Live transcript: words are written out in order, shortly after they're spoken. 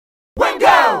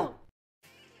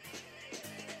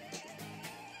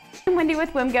I'm Wendy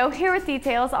with WIMGO, here with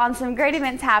details on some great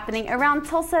events happening around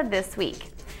Tulsa this week.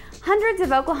 Hundreds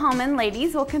of Oklahoman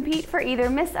ladies will compete for either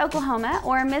Miss Oklahoma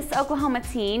or Miss Oklahoma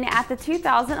Teen at the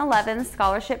 2011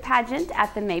 Scholarship Pageant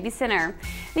at the Mabee Center.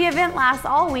 The event lasts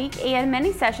all week and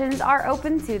many sessions are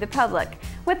open to the public,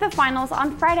 with the finals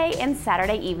on Friday and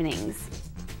Saturday evenings.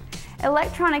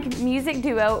 Electronic music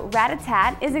duo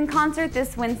RATATAT is in concert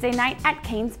this Wednesday night at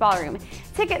Cain's Ballroom.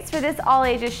 Tickets for this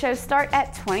all-ages show start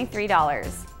at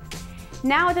 $23.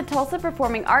 Now at the Tulsa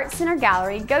Performing Arts Center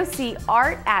Gallery, go see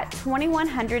Art at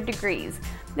 2100 Degrees.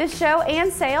 This show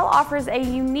and sale offers a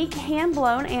unique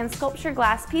hand-blown and sculpture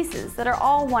glass pieces that are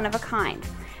all one of a kind.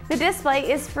 The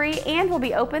display is free and will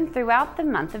be open throughout the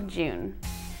month of June.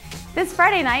 This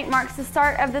Friday night marks the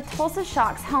start of the Tulsa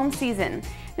Shock's home season.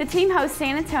 The team hosts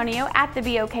San Antonio at the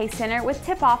BOK Center with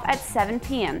tip-off at 7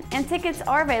 p.m. and tickets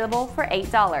are available for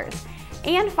 $8.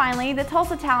 And finally, the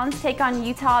Tulsa Talons take on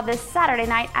Utah this Saturday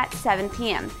night at 7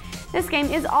 p.m. This game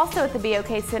is also at the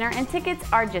BOK Center and tickets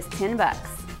are just $10.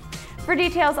 For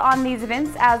details on these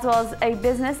events as well as a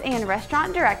business and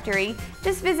restaurant directory,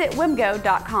 just visit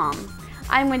wimgo.com.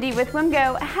 I'm Wendy with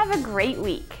WIMGO. Have a great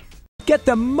week. Get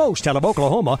the most out of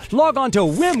Oklahoma. Log on to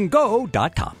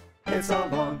wimgo.com. It's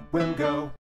all on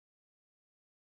WIMGO.